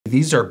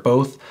These are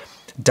both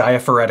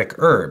diaphoretic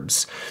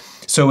herbs.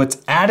 So it's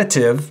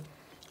additive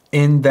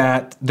in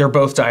that they're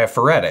both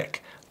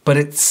diaphoretic, but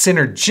it's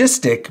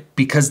synergistic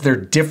because they're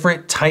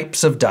different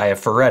types of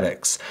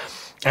diaphoretics.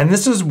 And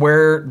this is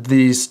where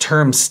these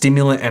terms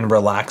stimulant and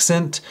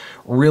relaxant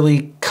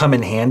really come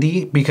in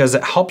handy, because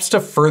it helps to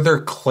further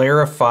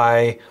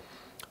clarify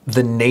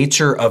the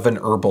nature of an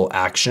herbal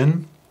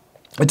action.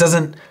 It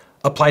doesn't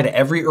apply to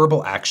every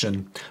herbal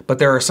action, but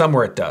there are some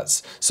where it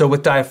does. So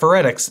with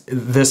diaphoretics,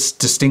 this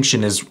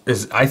distinction is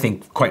I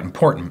think, quite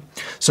important.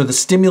 So the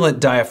stimulant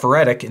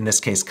diaphoretic, in this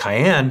case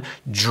cayenne,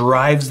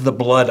 drives the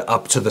blood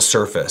up to the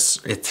surface.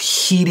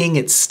 It's heating,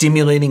 it's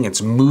stimulating,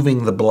 it's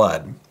moving the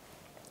blood.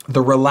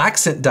 The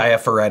relaxant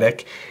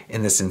diaphoretic,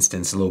 in this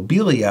instance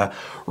lobelia,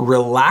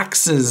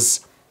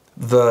 relaxes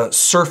the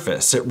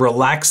surface. It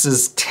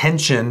relaxes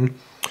tension,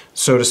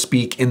 so to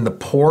speak, in the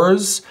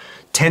pores,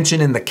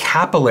 tension in the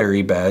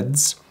capillary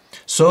beds,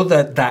 so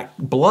that that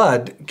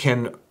blood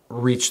can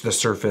reach the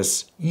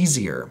surface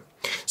easier.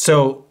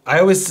 So I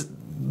always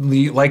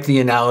like the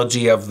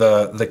analogy of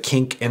the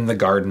kink in the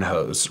garden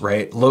hose,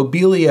 right?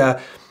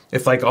 Lobelia,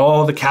 if like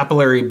all the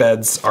capillary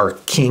beds are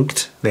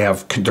kinked, they're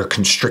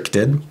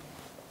constricted,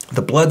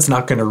 the blood's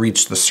not going to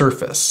reach the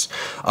surface.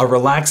 A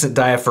relaxant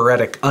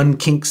diaphoretic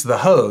unkinks the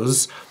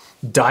hose,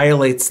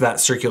 dilates that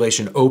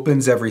circulation,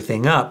 opens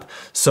everything up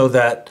so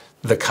that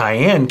the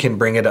cayenne can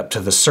bring it up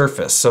to the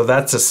surface. So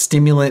that's a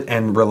stimulant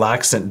and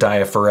relaxant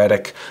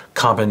diaphoretic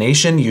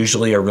combination,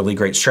 usually a really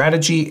great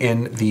strategy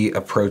in the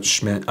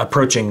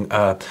approaching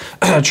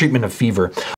treatment of fever.